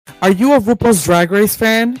Are you a RuPaul's Drag Race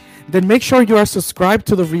fan? Then make sure you are subscribed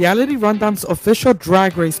to the Reality Rundown's official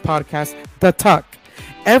Drag Race podcast, The Tuck.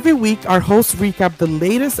 Every week, our hosts recap the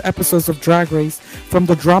latest episodes of Drag Race, from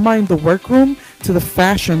the drama in the workroom to the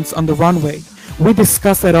fashions on the runway. We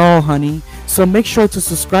discuss it all, honey. So make sure to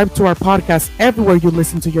subscribe to our podcast everywhere you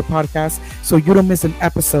listen to your podcast so you don't miss an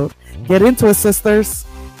episode. Get into it, sisters.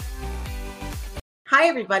 Hi,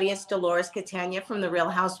 everybody. It's Dolores Catania from the Real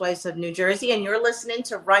Housewives of New Jersey, and you're listening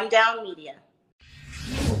to Rundown Media.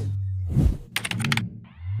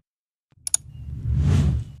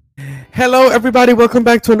 Hello, everybody. Welcome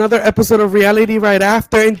back to another episode of Reality Right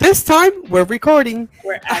After. And this time, we're recording.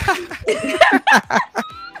 We're actually...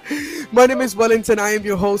 My name is Wellington. I am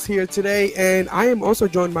your host here today, and I am also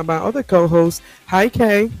joined by my other co-host. Hi,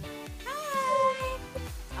 Kay. Hi.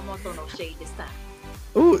 I'm not throwing no shade this time.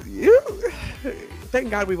 Ooh, you... Thank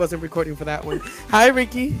God we wasn't recording for that one. Hi,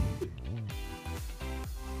 Ricky.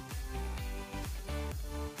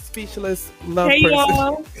 Speechless love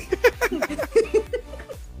person.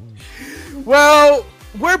 Well,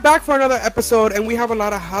 we're back for another episode, and we have a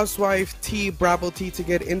lot of housewife tea, Bravo tea to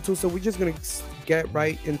get into, so we're just gonna get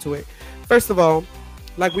right into it. First of all,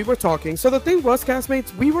 like we were talking, so the thing was,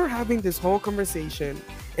 castmates, we were having this whole conversation,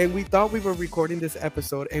 and we thought we were recording this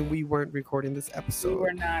episode, and we weren't recording this episode.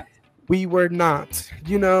 We were not.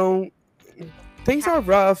 You know, things are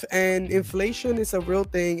rough, and inflation is a real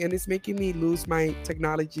thing, and it's making me lose my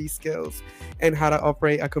technology skills and how to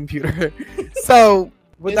operate a computer. So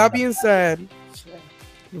with that being said,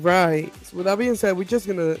 we're just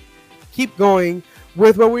gonna keep going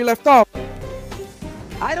with where we left off.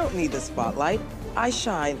 I don't need the spotlight. I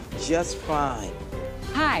shine just fine.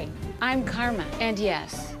 Hi, I'm Karma, and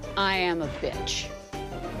yes, I am a bitch.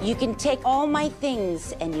 You can take all my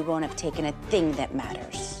things and you won't have taken a thing that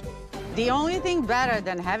matters. The only thing better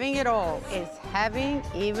than having it all is having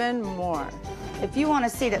even more. If you want a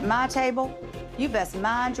seat at my table, you best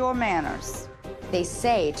mind your manners. They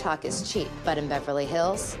say talk is cheap, but in Beverly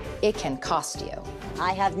Hills, it can cost you.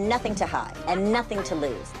 I have nothing to hide and nothing to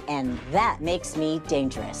lose, and that makes me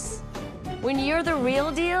dangerous. When you're the real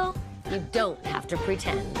deal, you don't have to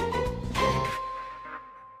pretend.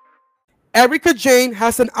 Erica Jane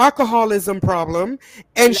has an alcoholism problem,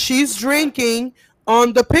 and she's drinking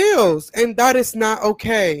on the pills, and that is not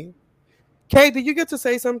okay. Kay, did you get to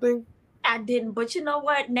say something? I didn't, but you know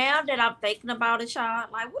what? Now that I'm thinking about it, y'all,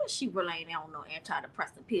 like, what if she really ain't on no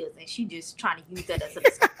antidepressant pills, and she just trying to use that as an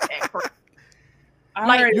excuse?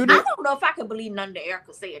 Like, I don't know if I can believe nothing that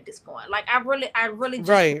Erica say at this point. Like, I really just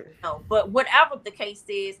don't know. But whatever the case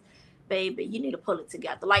is, baby, you need to pull it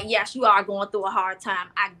together. Like, yes, you are going through a hard time.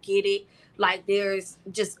 I get it. Like, there's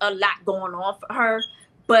just a lot going on for her.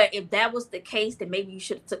 But if that was the case, then maybe you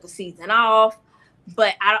should have took a season off.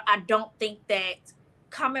 But I don't think that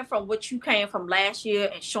coming from what you came from last year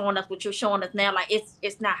and showing us what you're showing us now, like,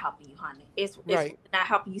 it's not helping you, honey. It's not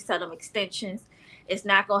helping you set them extensions. It's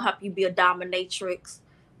not gonna help you be a dominatrix,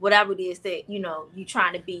 whatever it is that you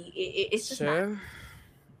trying to be. It's just not.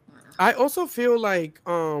 I also feel like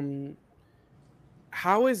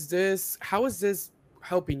how is this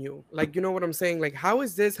helping you? Like, you know what I'm saying? Like, how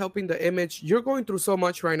is this helping the image? You're going through so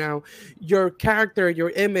much right now. Your character, your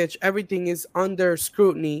image, everything is under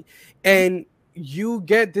scrutiny, and you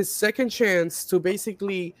get this second chance to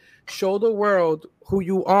basically show the world who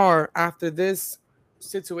you are after this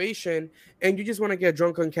situation, and you just want to get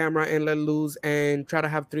drunk on camera and let loose and try to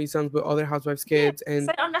have threesomes with other housewives' kids and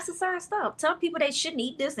say unnecessary stuff. Tell people they shouldn't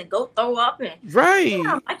eat this and go throw up and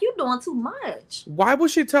like you're doing too much. Why would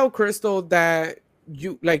she tell Crystal that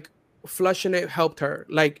you like flushing it helped her?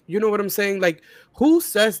 Like, you know what I'm saying? Like, who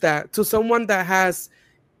says that to someone that has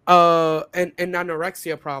an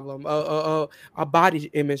anorexia problem, a body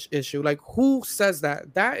image issue? Like, who says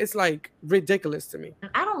that? That is like ridiculous to me.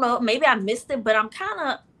 I don't know, maybe I missed it, but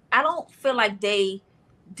I don't feel like they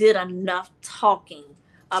did enough talking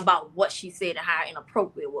about what she said and how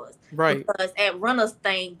inappropriate it was. Right. Because at Runner's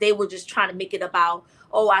thing, they were just trying to make it about,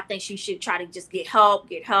 oh, I think she should try to just get help.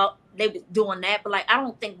 They was doing that, but like, I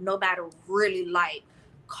don't think nobody really like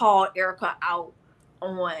called Erica out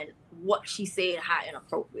on what she said, how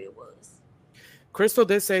inappropriate it was. Crystal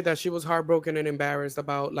did say that she was heartbroken and embarrassed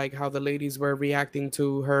about like how the ladies were reacting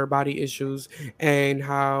to her body issues and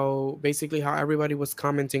how everybody was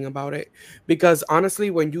commenting about it. Because honestly,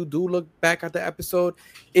 when you do look back at the episode,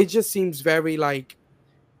 it just seems very like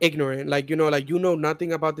ignorant. Like, you know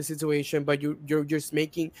nothing about the situation, but you're just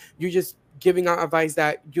giving out advice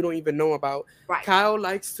that you don't even know about. Right. Kyle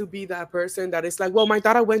likes to be that person that is like, well, my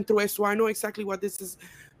daughter went through it, so I know exactly what this is.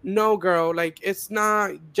 No, girl, like it's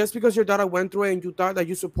not just because your daughter went through it and you thought that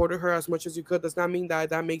you supported her as much as you could does not mean that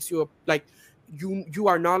that makes you like you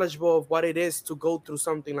are knowledgeable of what it is to go through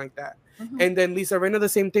something like that. And then Lisa Rinna, the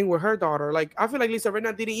same thing with her daughter. Like I feel like Lisa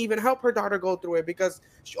Rinna didn't even help her daughter go through it because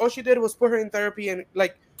all she did was put her in therapy and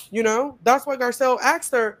like that's why Garcelle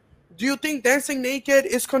asked her, "Do you think dancing naked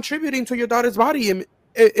is contributing to your daughter's body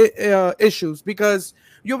issues?" Because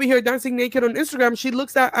you'll be here dancing naked on Instagram. She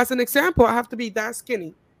looks at as an example. I have to be that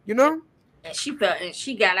skinny. And she felt, and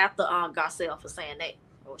she got after Garcelle for saying that.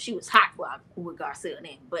 Well, she was hot with Garcelle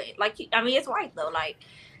then, but like I mean, it's right though. Like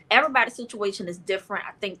everybody's situation is different.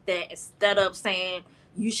 I think that instead of saying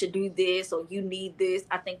you should do this or you need this,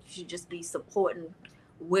 I think you should just be supporting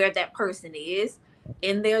where that person is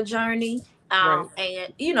in their journey. Right.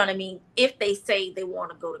 And you know what I mean. If they say they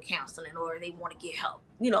want to go to counseling or they want to get help,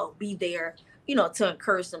 be there, to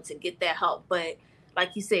encourage them to get that help. But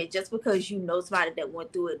like you said, just because you know somebody that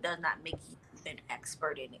went through it does not make you an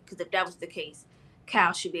expert in it. Because if that was the case,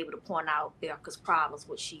 Cal should be able to point out Erica's problems,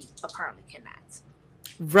 which she apparently cannot.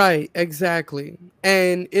 Right, exactly.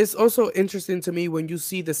 And it's also interesting to me when you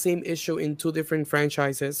see the same issue in two different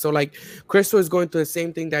franchises. So like Crystal is going through the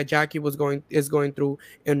same thing that Jackie is going through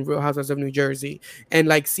in Real Housewives of New Jersey. And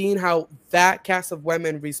like seeing how that cast of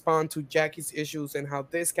women respond to Jackie's issues and how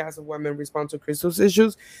this cast of women respond to Crystal's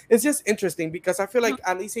issues, it's just interesting because I feel like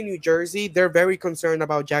at least in New Jersey, they're very concerned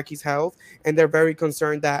about Jackie's health and they're very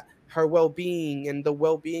concerned that her well-being and the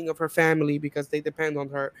well-being of her family because they depend on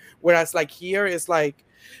her. Whereas like here is like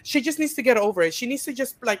she just needs to get over it. She needs to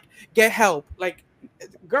just like get help. Like,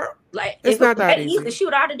 girl, like it's not that easy. She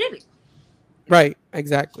would already did it. Right,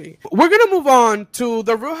 exactly. We're gonna move on to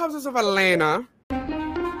the Real Houses of Atlanta.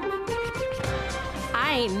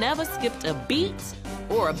 I ain't never skipped a beat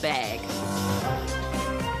or a bag.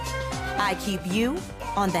 I keep you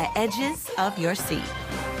on the edges of your seat.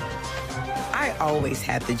 I always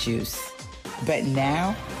had the juice, but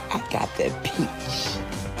now I got the peach.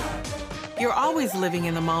 You're always living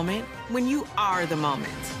in the moment when you are the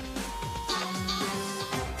moment.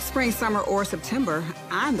 Spring, summer, or September,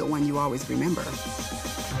 I'm the one you always remember.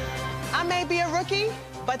 I may be a rookie,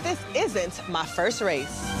 but this isn't my first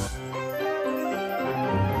race.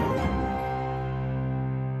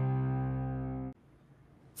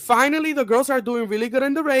 Finally, the girls are doing really good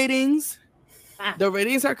in the ratings. The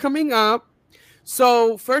ratings are coming up.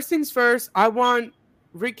 So first things first,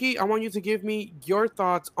 Ricky, I want you to give me your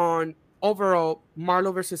thoughts on overall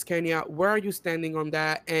Marlo versus Kenya. Where are you standing on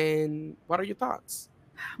that and what are your thoughts?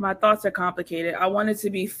 My thoughts are complicated. I wanted to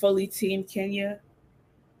be fully team Kenya.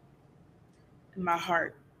 In my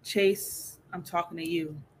heart, Chase, I'm talking to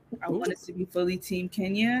you. I wanted to be fully team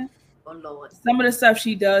Kenya. Oh Lord. Some of the stuff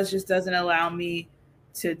she does just doesn't allow me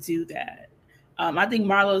to do that. I think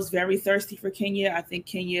Marlo's very thirsty for Kenya. I think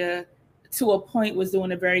Kenya, to a point, was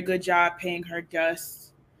doing a very good job paying her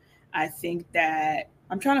dust. I think that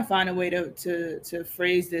I'm trying to find a way to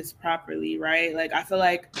phrase this properly, right? Like, I feel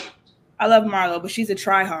like I love Marlo, but she's a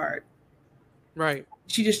try-hard. Right.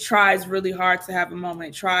 She just tries really hard to have a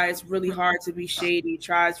moment, tries really hard to be shady,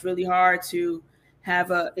 tries really hard to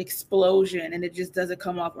have a explosion, and it just doesn't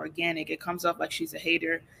come off organic. It comes off like she's a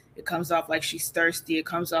hater. It comes off like she's thirsty. It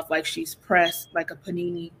comes off like she's pressed like a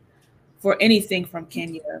panini for anything from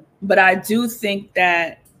Kenya. But I do think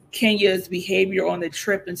that Kenya's behavior on the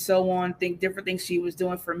trip and so on, different things she was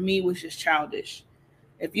doing for me was just childish.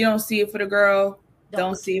 If you don't see it for the girl,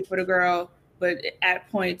 don't see it for the girl. But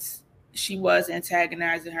at points, she was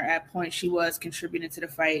antagonizing her. At points, she was contributing to the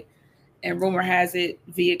fight. And rumor has it,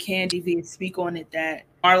 via Speak On It, that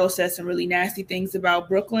Marlo said some really nasty things about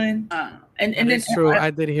Brooklyn. And it's true.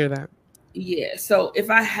 I did hear that. Yeah. So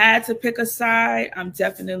if I had to pick a side, I'm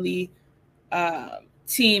definitely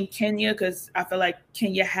team Kenya, because I feel like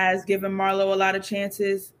Kenya has given Marlo a lot of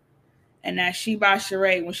chances. And that she by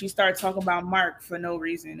Sheree, when she started talking about Mark for no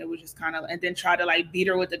reason, it was just kind of, and then try to like beat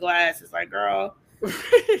her with the glass. It's like, girl,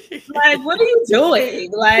 like, what are you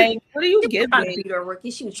doing? Like, what are you giving? Beat her,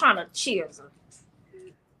 Ricky. She was trying to cheers her.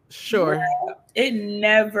 Sure. Yeah, it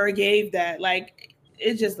never gave that. Like,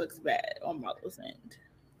 it just looks bad on Marlo's end.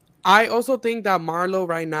 I also think that Marlo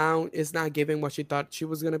right now is not giving what she thought she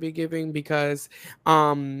was gonna be giving, because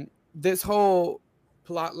this whole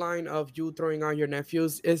plot line of you throwing out your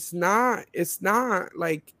nephews, it's not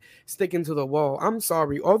like sticking to the wall. I'm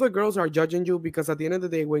sorry, all the girls are judging you because at the end of the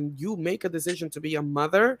day, when you make a decision to be a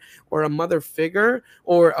mother or a mother figure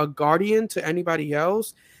or a guardian to anybody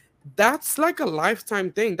else, that's like a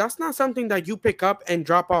lifetime thing. That's not something that you pick up and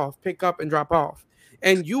drop off.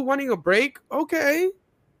 And you wanting a break, okay,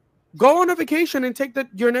 go on a vacation and take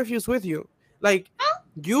your nephews with you. Like,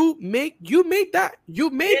 You made that. Yeah,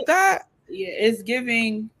 it's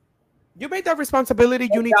giving. You made that responsibility.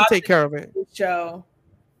 You need to take care of it. Show.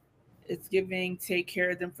 It's giving. Take care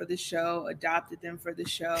of them for the show. Adopted them for the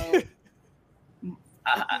show.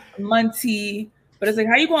 Monty. But it's like,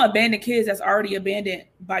 how you going to abandon kids that's already abandoned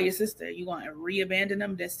by your sister? You going to re-abandon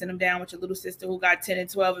them, then send them down with your little sister who got 10 and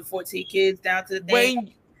 12 and 14 kids down to the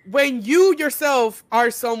thing? When you yourself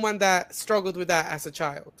are someone that struggled with that as a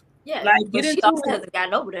child. Yeah, like, but she also hasn't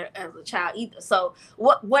gotten over there as a child either. So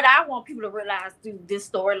what I want people to realize through this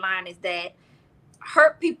storyline is that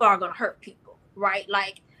hurt people are going to hurt people, right?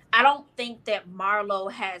 Like, I don't think that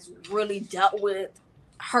Marlo has really dealt with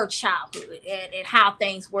her childhood and how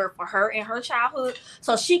things were for her in her childhood.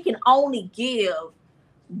 So she can only give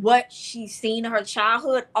what she's seen in her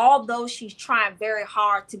childhood, although she's trying very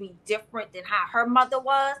hard to be different than how her mother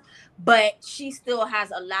was, but she still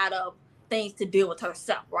has a lot of things to deal with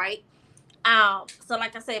herself, right? So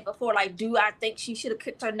like I said before, like, do I think she should have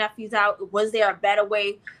kicked her nephews out? Was there a better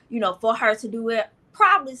way, for her to do it?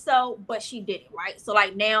 Probably so, but she didn't, right? So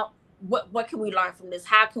like, now what can we learn from this?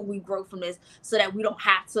 How can we grow from this so that we don't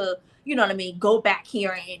have to, go back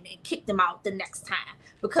here and kick them out the next time?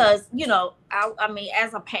 Because, I mean,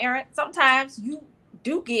 as a parent, sometimes you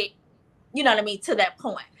do get, to that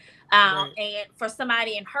point. Right. And for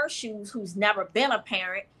somebody in her shoes who's never been a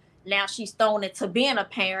parent, now she's thrown into being a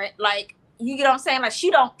parent, like, you get what I'm saying? Like, she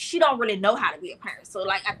don't really know how to be a parent. So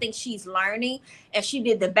like, I think she's learning, and she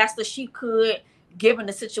did the best that she could given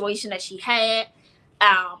the situation that she had.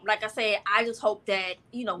 Like I said, I just hope that,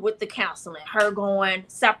 with the counseling, her going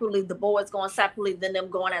separately, the boys going separately, then them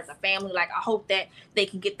going as a family, like, I hope that they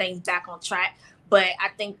can get things back on track. But I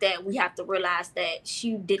think that we have to realize that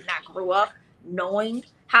she did not grow up knowing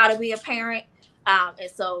how to be a parent. And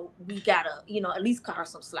so we gotta, at least cut her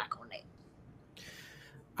some slack on that.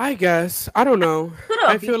 I guess. I don't know.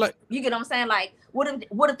 I feel like, you get what I'm saying? Like, what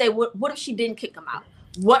if she didn't kick him out?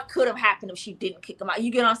 What could have happened if she didn't kick him out? You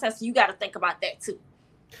get what I'm saying? So you got to think about that too.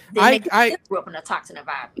 I grew up in a toxic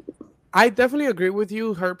environment. I definitely agree with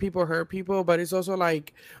you. Hurt people, but it's also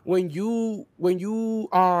like when you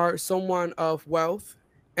are someone of wealth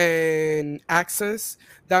and access,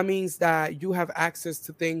 that means that you have access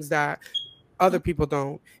to things that other people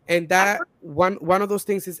don't. And that one of those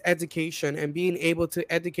things is education and being able to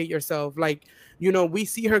educate yourself. Like, we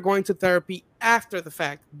see her going to therapy after the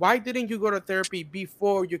fact. Why didn't you go to therapy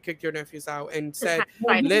before you kicked your nephews out and said,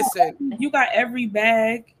 listen, you got every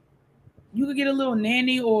bag. You could get a little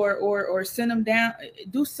nanny or send them down,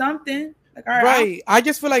 do something. Like, all right. I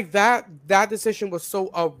just feel like that decision was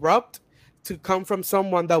so abrupt to come from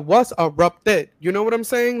someone that was erupted. You know what I'm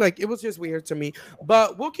saying? Like, it was just weird to me.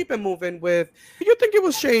 But we'll keep it moving with, do you think it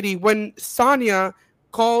was shady when Sonia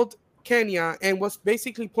called Kenya and was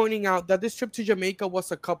basically pointing out that this trip to Jamaica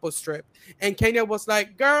was a couple trip? And Kenya was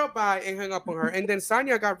like, girl, bye, and hung up on her. And then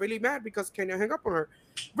Sonia got really mad because Kenya hung up on her.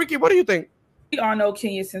 Ricky, what do you think? We all know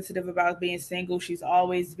Kenya's sensitive about being single. She's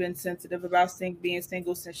always been sensitive about being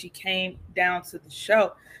single since she came down to the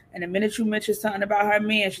show. And the minute you mention something about her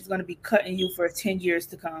man, she's going to be cutting you for 10 years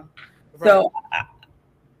to come. Right. So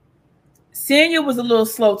Sonia was a little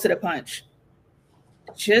slow to the punch.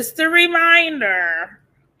 Just a reminder,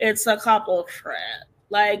 it's a couple trip.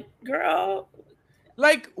 Like, girl.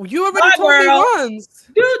 Like, you already told me once.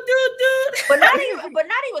 Dude. But not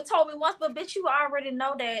even told me once, but bitch, you already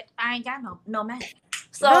know that I ain't got no man.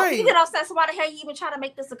 So right. You get upset, so why the hell you even try to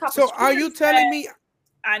make this a couple trip? So are you telling me?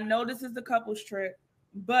 I know this is the couple's trip,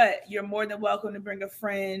 but you're more than welcome to bring a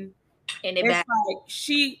friend. And it's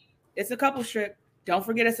like it's a couple trip. Don't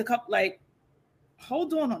forget it's a couple. Like,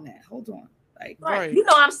 hold on that. Hold on. Like, right. You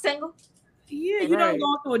know I'm single. Yeah, you don't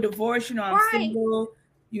go through a divorce. You know I'm single.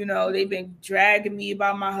 They've been dragging me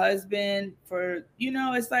about my husband for.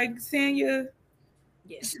 It's like Sonia.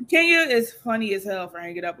 Yes. Kenya is funny as hell for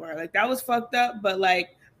hanging up with her. Like, that was fucked up, but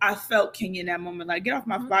like I felt Kenya in that moment. Like, get off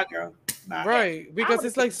my spot, girl. Bye. Right, because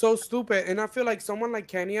it's like so stupid, and I feel like someone like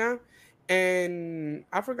Kenya, and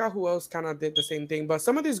I forgot who else kind of did the same thing. But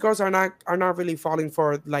some of these girls are not really falling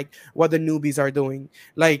for like what the newbies are doing.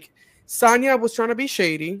 Like, Sonia was trying to be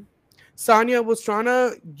shady. Sonia was trying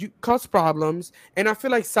to cause problems, and I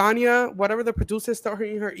feel like Sonia, whatever the producers start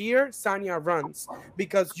in her ear, Sonia runs,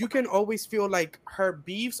 because you can always feel like her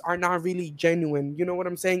beefs are not really genuine. You know what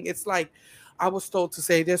I'm saying? It's like, I was told to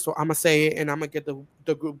say this, so I'm gonna say it, and I'm gonna get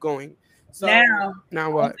the group going. So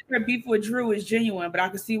now what? Her beef with Drew is genuine, but I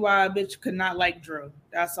could see why a bitch could not like Drew.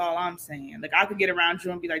 That's all I'm saying. Like, I could get around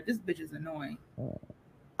Drew and be like, this bitch is annoying.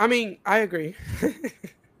 I mean, I agree.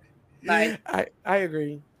 Like, I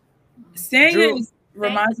agree. Sonia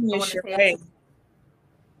reminds me of Sheree.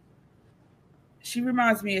 she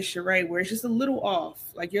reminds me of Sheree, where it's just a little off.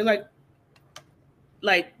 Like you're like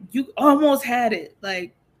you almost had it.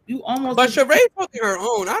 Like you almost. But Sheree's holding her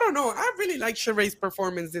own. I don't know. I really like Sheree's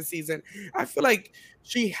performance this season. I feel like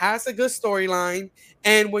she has a good storyline,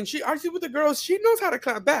 and when she argues with the girls, she knows how to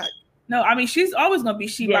clap back. No, I mean she's always gonna be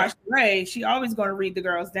by Sheree. She always gonna read the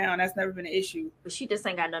girls down. That's never been an issue. But she just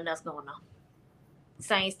ain't got nothing else going on.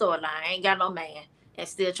 Same storyline. Ain't got no man, and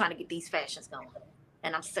still trying to get these fashions going.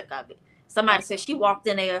 And I'm sick of it. Somebody said she walked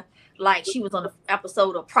in there like she was on the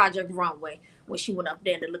episode of Project Runway when she went up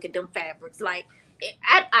there to look at them fabrics. Like,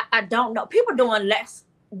 I don't know. People doing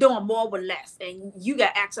more with less, and you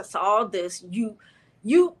got access to all this. You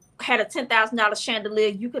had a $10,000 chandelier.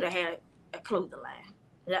 You could have had a clothing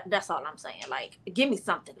line. That's all I'm saying. Like, give me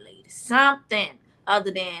something, ladies. Something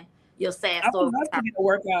other than your sad story. I would love to get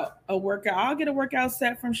a workout. I'll get a workout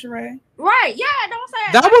set from Sheree. Right? Yeah. Don't say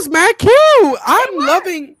that was mad cute.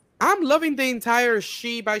 I'm loving the entire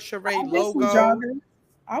She by Sheree logo.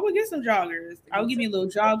 I would get some joggers. I'll give you a little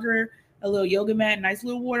jogger, a little yoga mat, nice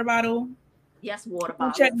little water bottle. Yes, water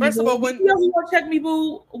bottle. First of all, when you want Check Me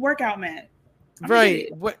Boo workout mat. Right.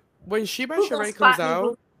 When She by Sheree comes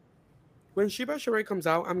out. When She by Sheree comes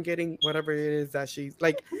out, I'm getting whatever it is that she's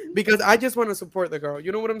like, because I just want to support the girl.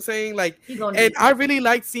 You know what I'm saying? Like, and I really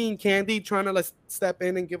like seeing Candy trying to step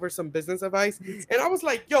in and give her some business advice. And I was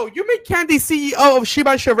like, yo, you make Candy CEO of She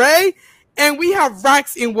by Sheree, and we have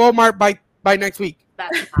racks in Walmart by next week.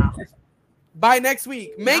 By next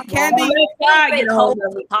week, make Candy.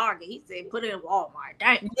 Target. He said, put it in Walmart.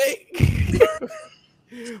 Dang.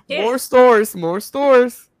 More stores.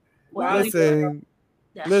 Well,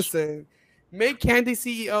 Listen. Make Candy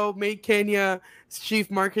CEO, make Kenya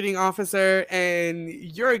Chief Marketing Officer, and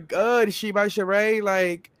you're good, She by Sheree.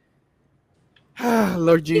 Like,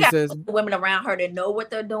 Lord Jesus. Women around her that know what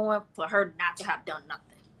they're doing for her not to have done nothing.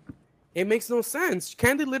 It makes no sense.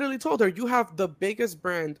 Candy literally told her, you have the biggest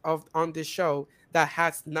brand on this show that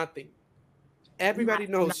has nothing. Everybody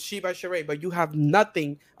knows She by Sheree, but you have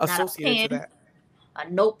nothing associated to that. A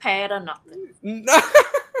notepad or nothing.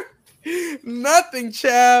 Nothing,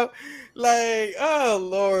 child. Like, oh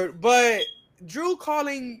Lord. But Drew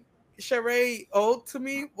calling Sheree old to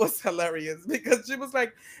me was hilarious, because she was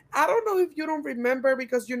like, I don't know if you don't remember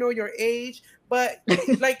because you know your age, but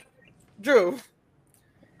like, Drew,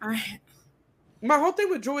 my whole thing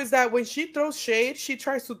with Drew is that when she throws shade, she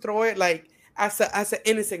tries to throw it like as an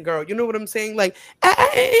innocent girl. You know what I'm saying? Like,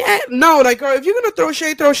 no, like, girl, if you're gonna throw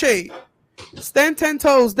shade, throw shade. Stand 10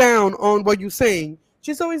 toes down on what you're saying.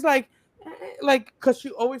 She's always like, because she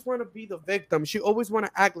always want to be the victim. She always want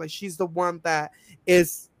to act like she's the one that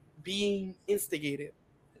is being instigated.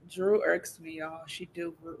 Drew irks me, y'all. She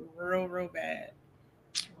do real bad.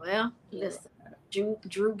 Well, listen,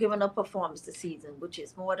 Drew giving a performance this season, which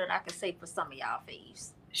is more than I can say for some of y'all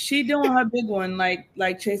faves. She doing her big one, like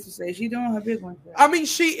Chase would say. She doing her big one. I mean,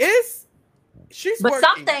 she is. But working.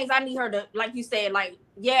 Some things I need her to, like you said, like,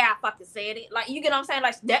 yeah, I fucking said it. Like, you get what I'm saying?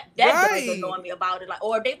 Like, that right. does annoy me about it. Like,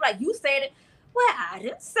 or they be like, you said it. Well, I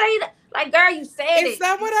didn't say that. Like, girl, you said it. Is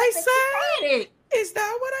that what I said? It. Is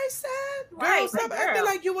that what I said? Right, girl, stop acting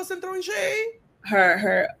like you wasn't throwing shade.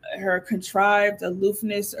 Her contrived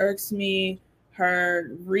aloofness irks me.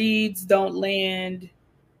 Her reads don't land.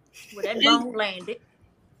 Well, that bone landed.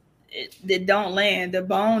 It don't land. The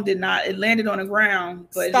bone did not. It landed on the ground.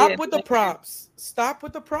 But Stop with the props. Stop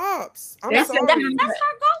with the props. I'm sorry. That's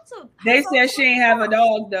her go-to. They said she ain't have a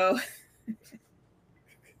dog though.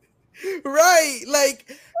 Right,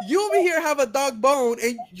 like you over here have a dog bone,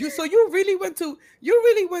 and you really went to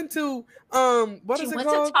what she is it went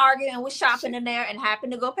called? To Target and was shopping in there and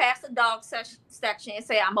happened to go past the dog section and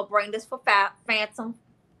say, I'm gonna bring this for Phantom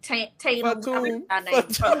Tatum.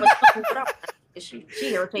 She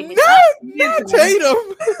irritated me. Not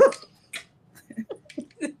Tatum.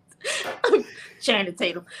 Channing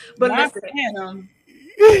Tatum. But listen,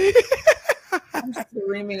 I'm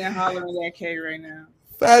screaming and hollering at Kay right now.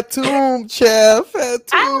 Fatum, Chef.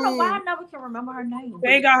 Fatum. I don't know why I never can remember her name.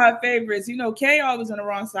 Kay got her favorites. You know, Kay always on the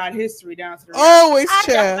wrong side of history down to the always,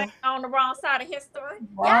 Chef. On the wrong side of history.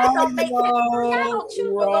 Y'all don't make history. Y'all don't choose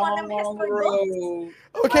to go on them history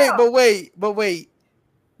books. Okay, but wait.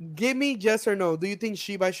 Give me yes or no. Do you think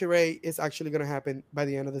She by Sheree is actually going to happen by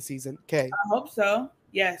the end of the season? Okay. I hope so.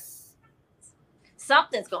 Yes.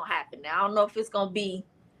 Something's going to happen. Now, I don't know if it's going to be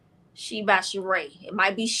She by Sheree. It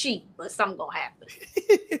might be she, but something's going to happen.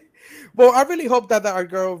 Well, I really hope that our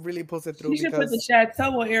girl really pulls it through. You should put the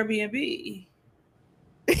chateau on Airbnb.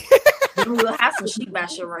 We'll have some She by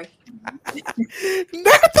Sheree.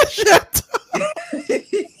 Not the chateau.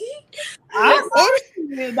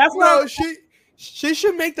 That's what She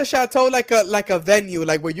should make the chateau like a venue,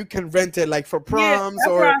 like where you can rent it, like for proms that's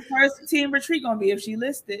or. where our first team retreat gonna be if she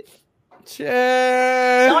listed.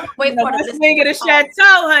 Don't wait for the let's make it a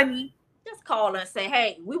chateau, honey. Just call her and say,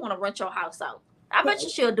 "Hey, we want to rent your house out." I bet you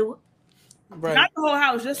she'll do it. Right. Not the whole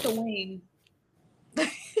house, just the wing.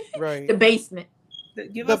 Right. The basement.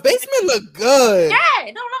 The basement look good.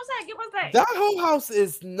 Yeah, know what I'm saying? Give us that. That whole house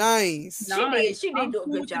is nice. She did do a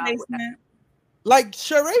good job with that. Like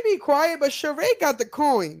Sheree be quiet, but Sheree got the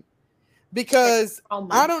coin because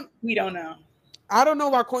we don't know. I don't know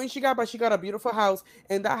what coin she got, but she got a beautiful house,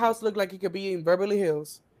 and that house looked like it could be in Beverly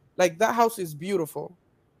Hills. Like that house is beautiful,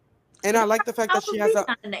 and I like the fact that she has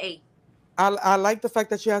I like the fact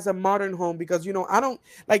that she has a modern home because I don't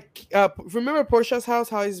like remember Portia's house,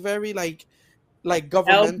 how it's very like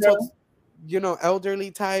governmental, elderly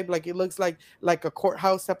type, like it looks like a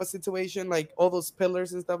courthouse type of situation, like all those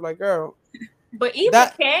pillars and stuff. Like, girl. But even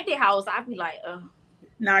Candy house, I'd be like,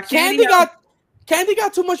 nah, Candy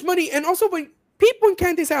got too much money, and also when people in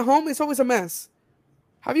Candy's at home, it's always a mess.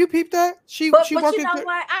 Have you peeped that? But you know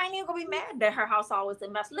what? I ain't even gonna be mad that her house always a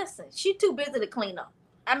mess. Listen, she too busy to clean up.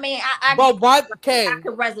 I mean, I could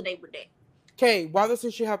resonate with that. Okay, why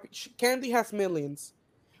doesn't she have? Candy has millions.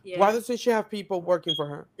 Yeah. Why doesn't she have people working for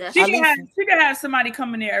her? She could have somebody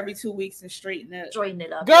come in there every 2 weeks and straighten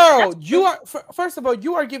it up. Girl, you are first of all,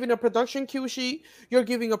 you are giving a production cue sheet. You're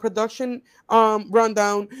giving a production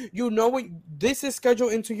rundown. You know what this is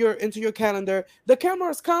scheduled into your calendar. The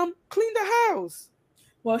cameras come, clean the house.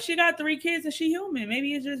 Well, she got 3 kids and she human.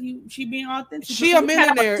 Maybe it's just she being authentic. She a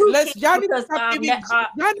millionaire. Y'all need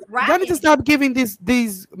to stop giving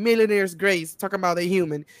these millionaires grace. Talking about they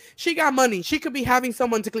human. She got money. She could be having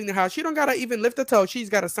someone to clean the house. She don't gotta even lift a toe.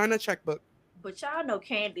 She's gotta sign a checkbook. But y'all know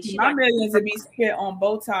Candy. My millions would be spent on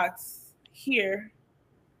Botox here.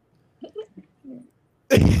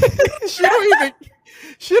 She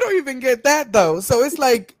don't even get that though. So it's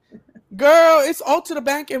like. Girl, it's all to the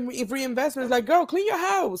bank and reinvestment. It's like, girl, clean your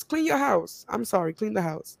house. Clean your house. I'm sorry, clean the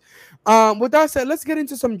house. With that said, let's get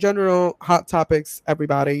into some general hot topics,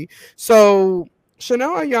 everybody. So,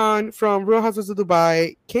 Chanel Ayan from Real Housewives of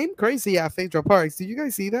Dubai came crazy at Phaedra Parks. Did you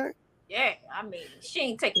guys see that? Yeah, I mean, she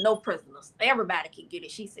ain't taking no prisoners. Everybody can get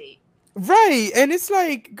it, she said. Right, and it's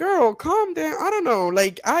like, girl, calm down. I don't know.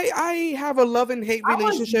 Like, I have a love and hate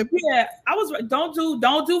relationship. Don't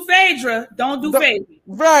do Phaedra. Don't do Phaedra.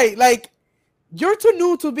 Right, like you're too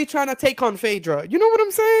new to be trying to take on Phaedra. You know what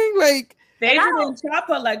I'm saying? Like Phaedra didn't chop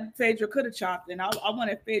her like Phaedra could have chopped, and I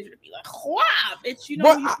wanted Phaedra to be like, "Wow, bitch!" You know.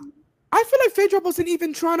 I feel like Phaedra wasn't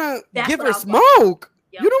even trying to give her smoke.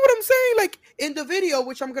 Yep. You know what I'm saying? Like in the video,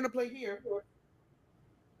 which I'm gonna play here.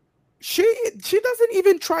 She doesn't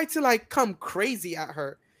even try to like come crazy at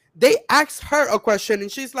her. They asked her a question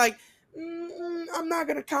and she's like, I'm not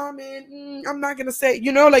gonna comment. I'm not gonna say,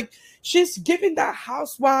 like she's giving that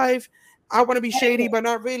housewife. I want to be shady, but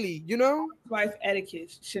not really, Wife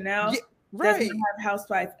etiquette. Chanel doesn't have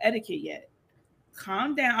housewife etiquette yet.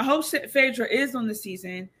 Calm down. I hope Phaedra is on the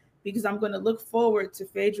season because I'm going to look forward to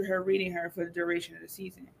her reading her for the duration of the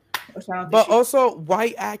season. But also,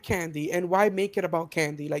 why add Candy and why make it about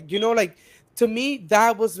Candy? Like, to me,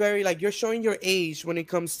 that was very like you're showing your age when it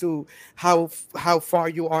comes to how far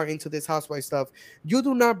you are into this housewife stuff. You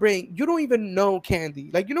don't even know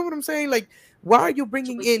Candy. Like, you know what I'm saying? Like, why are you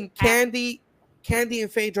bringing in Candy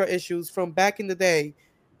and Phaedra issues from back in the day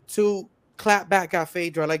to clap back at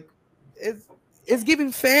Phaedra? Like, it's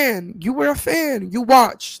giving fan. You were a fan. You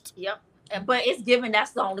watched. Yep. But it's given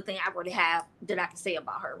that's the only thing I really have that I can say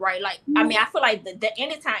about her, right? Like, I mean, I feel like that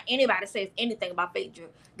anytime anybody says anything about Phaedra,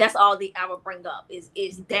 that's all I would bring up is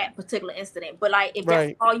that particular incident. But like, if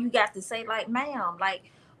that's all you got to say, like, ma'am, like,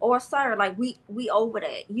 or sir, like, we over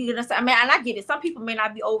that. You understand? I mean, and I get it. Some people may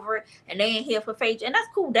not be over it, and they ain't here for Phaedra, and that's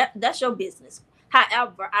cool. That's your business.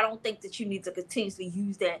 However, I don't think that you need to continuously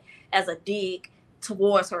use that as a dig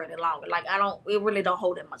towards her any longer. Like, it really don't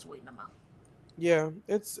hold that much weight no more. Yeah,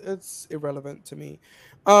 it's irrelevant to me.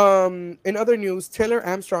 In other news, Taylor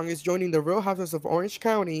Armstrong is joining the Real Housewives of Orange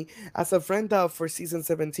County as a friend of for season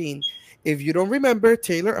 17. If you don't remember,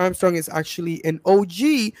 Taylor Armstrong is actually an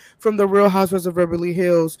OG from the Real Housewives of Beverly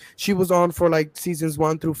Hills. She was on for like seasons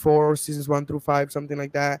 1 through 4 or seasons 1 through 5, something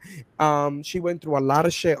like that. She went through a lot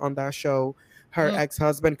of shit on that show. Her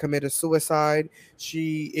ex-husband committed suicide.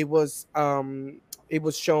 It was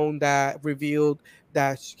revealed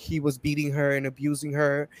that he was beating her and abusing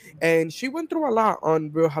her, and she went through a lot on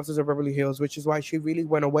Real Housewives of Beverly Hills, which is why she really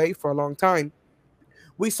went away for a long time.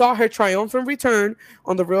 We saw her triumphant return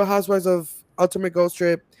on the Real Housewives of Ultimate Ghost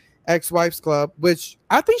Trip Ex-Wives Club, which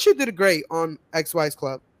I think she did great on Ex-Wives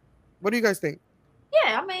Club. What do you guys think?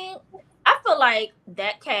 Yeah, I mean, I feel like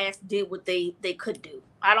that cast did what they could do.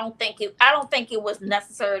 I don't think it was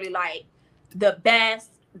necessarily like the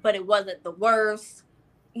best, but it wasn't the worst.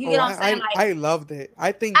 You get what I'm saying? Like, I loved it.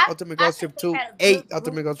 I think Ultimate Girls Trip 2 ate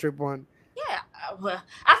Ultimate Girls Trip 1. Yeah, well,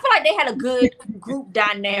 I feel like they had a good group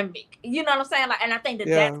dynamic. You know what I'm saying? Like, and I think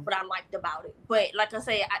that's what I liked about it. But like I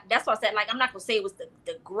say, that's what I said. Like, I'm not gonna say it was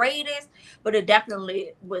the greatest, but it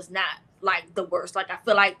definitely was not like the worst. Like, I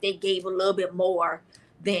feel like they gave a little bit more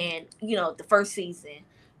than the first season.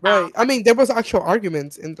 Right. I mean, there was actual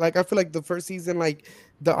arguments, and like I feel like the first season, like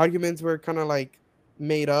the arguments were kind of like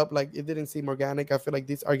made up. Like it didn't seem organic. I feel like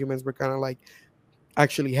these arguments were kind of like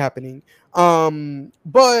actually happening.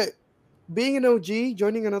 But being an OG,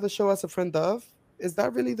 joining another show as a friend of, is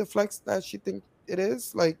that really the flex that she think it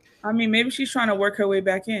is? Like, I mean, maybe she's trying to work her way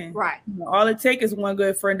back in. Right. All it takes is one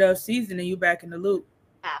good friend of season, and you back in the loop.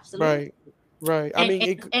 Absolutely. Right. I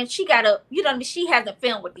mean, and she got a, she hasn't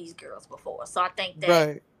filmed with these girls before, so I think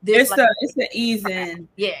that it's an ease in.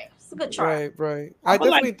 Yeah, it's a good try. Right. I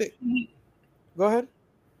definitely think. Go ahead.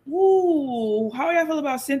 Ooh, how y'all feel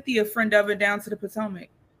about Cynthia, friend of it, down to the Potomac?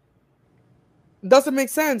 Doesn't make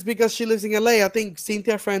sense because she lives in LA. I think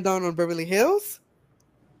Cynthia friend down on Beverly Hills.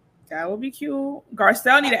 That would be cute.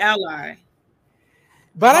 Garcelle need an ally.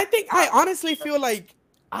 But I honestly feel like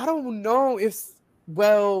I don't know if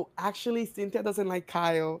actually Cynthia doesn't like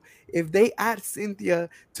Kyle. If they add Cynthia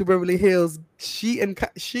to Beverly Hills, she and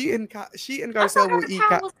Garcelle will eat.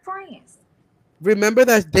 Kyle was friends. Remember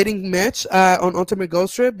that dating match on Ultimate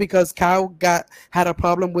Ghost Trip because Kyle had a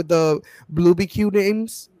problem with the Blue BQ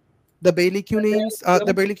names. The Bailey Q names,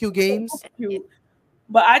 the Bailey Q games.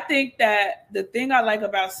 But I think that the thing I like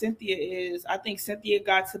about Cynthia is I think Cynthia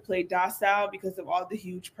got to play docile because of all the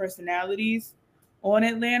huge personalities on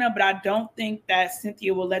Atlanta. But I don't think that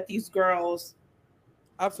Cynthia will let these girls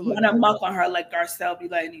run amok on her like Garcelle be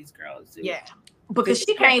letting these girls do. Yeah, because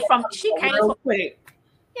she came from quick.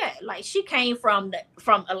 Yeah, like she came from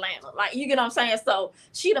Atlanta. Like, you get what I'm saying? So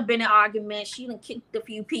she done been in arguments. She done kicked a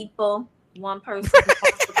few people. One person.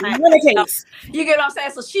 You get what I'm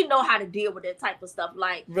saying? So she know how to deal with that type of stuff.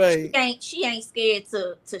 Like, she ain't scared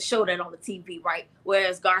to show that on the TV, right?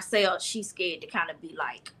 Whereas Garcelle, she's scared to kind of be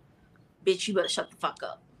like, bitch, you better shut the fuck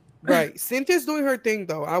up. Right. Cynthia's doing her thing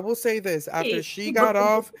though. I will say this. After she got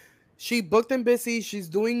off, she booked and busy. She's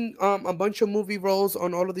doing a bunch of movie roles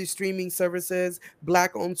on all of these streaming services,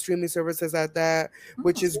 Black-owned streaming services at that,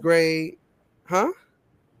 which is great. Huh?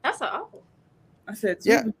 That's all. I said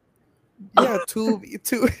yeah. Yeah, two.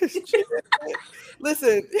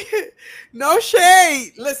 Listen, no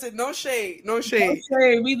shade. Listen, no shade.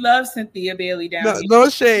 We love Cynthia Bailey down here. No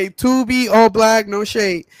shade. Tubi, all black, no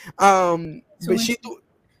shade. But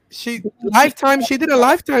she Lifetime. She did a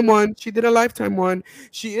Lifetime one.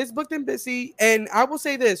 She is booked and busy. And I will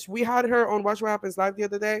say this: we had her on Watch What Happens Live the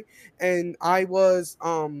other day, and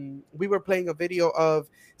we were playing a video of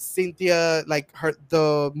Cynthia, like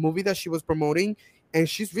the movie that she was promoting. And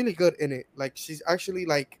she's really good in it. Like she's actually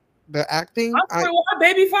like the acting. I'm her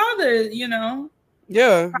baby father,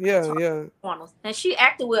 Yeah. And she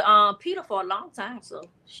acted with Peter for a long time, so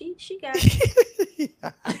she got it.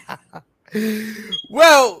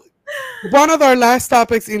 Well, one of our last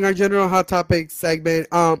topics in our general hot topics segment.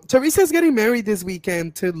 Teresa's getting married this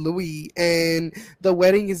weekend to Louis, and the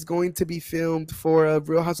wedding is going to be filmed for a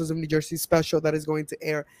Real Housewives of New Jersey special that is going to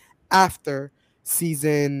air after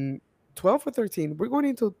season 12 or 13? We're going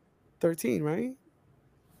into 13, right?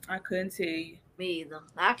 I couldn't tell you. Me either.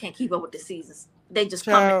 I can't keep up with the seasons. They just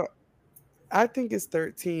come. I think it's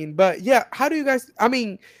 13. But yeah, how do you guys? I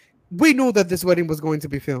mean, we knew that this wedding was going to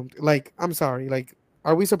be filmed. Like, I'm sorry. Like,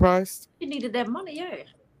 are we surprised? She needed that money, yeah.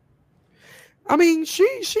 I mean, she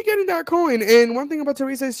getting that coin. And one thing about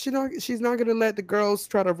Teresa is she's not gonna let the girls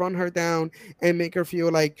try to run her down and make her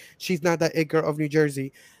feel like she's not that it girl of New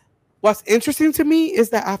Jersey. What's interesting to me is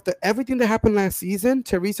that after everything that happened last season,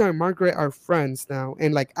 Teresa and Margaret are friends now,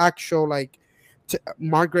 and like actual like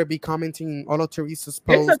Margaret be commenting all of Teresa's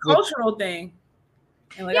posts. It's a cultural thing.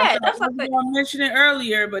 And like that's what I mentioned it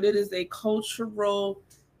earlier, but it is a cultural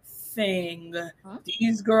thing. Huh?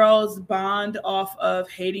 These girls bond off of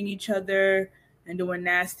hating each other and doing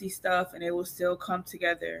nasty stuff, and they will still come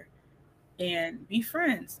together and be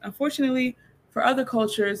friends. Unfortunately, for other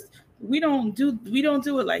cultures, we don't do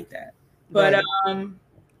it like that. But right.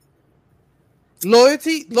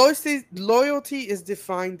 Loyalty is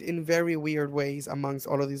defined in very weird ways amongst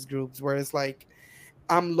all of these groups, where it's like,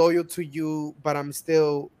 I'm loyal to you, but I'm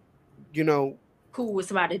still, cool with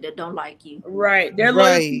somebody that don't like you. Right. Their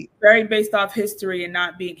loyalty is very based off history and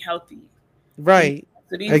not being healthy. Right.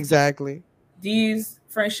 So exactly. These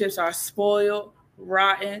friendships are spoiled,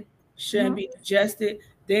 rotten, shouldn't be digested.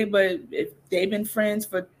 If they've been friends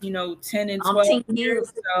for 10 and 12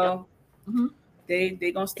 years, so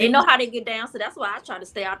they gonna stay. They know how to get down, so that's why I try to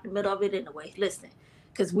stay out the middle of it anyway. Listen,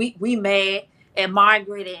 because we mad at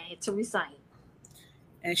Margaret and Teresa ain't.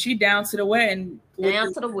 And she down to the wedding.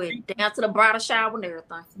 Down to the wedding. Down to the bridal shower and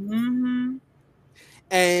everything. Mm-hmm.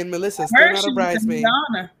 And Melissa still not a bridesmaid.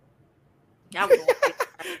 Not the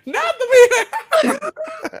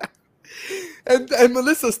and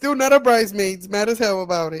Melissa still not a bridesmaid. Mad as hell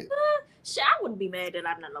about it. I wouldn't be mad that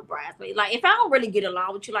I'm not no bridesmaid. Like, if I don't really get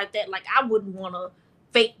along with you like that, like, I wouldn't want to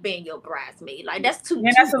fake being your bridesmaid. Like, that's too.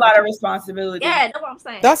 Yeah, that's a lot of responsibility. Yeah, that's what I'm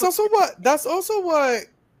saying. That's also what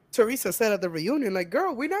Teresa said at the reunion. Like,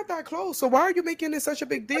 girl, we're not that close. So why are you making it such a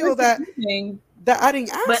big deal that I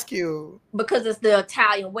didn't ask you? Because it's the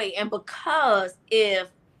Italian way, and because if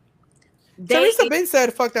Teresa been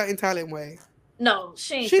said fuck that Italian way. No,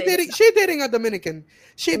 she ain't. She dating a Dominican.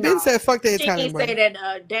 She been said fuck the Italian way. She ain't say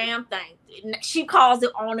that damn thing. She calls it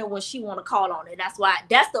on it when she want to call on it. That's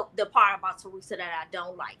the part about Teresa that I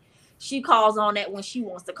don't like. She calls on that when she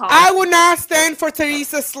wants to call. I will not stand for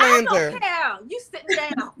Teresa's slander. I don't care. You sitting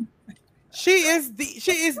down. She is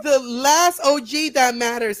the last OG that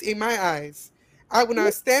matters in my eyes. I will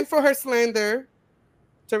not stand for her slander.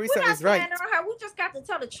 Teresa is right. Her. We just got to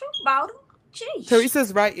tell the truth about her. Jeez.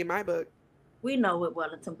 Teresa's right in my book. We know it,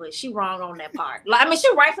 Wellington, but she wrong on that part. Like, I mean, she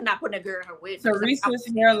right for not putting a girl in her wedding. Teresa's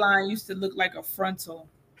hairline used to look like a frontal.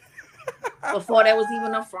 Before there was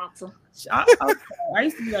even a frontal. I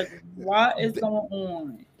used to be like, what is going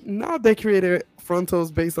on? Now they created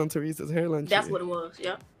frontals based on Teresa's hairline. That's what it was,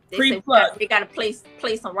 yeah. Pre-plugged. They got to place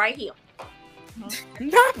them right here.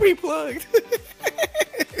 Not pre-plugged.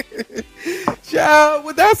 Child,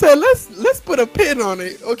 with that said, let's put a pin on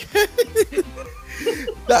it, okay?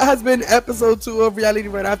 That has been episode 2 of Reality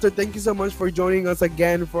Right After. Thank you so much for joining us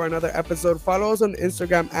again for another episode. Follow us on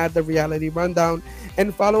Instagram at The Reality Rundown,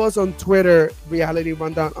 and follow us on Twitter, Reality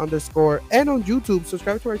Rundown _ and on YouTube.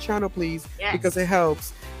 Subscribe to our channel, please, because it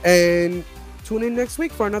helps. And tune in next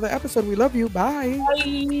week for another episode. We love you. Bye.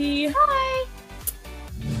 Bye. Bye.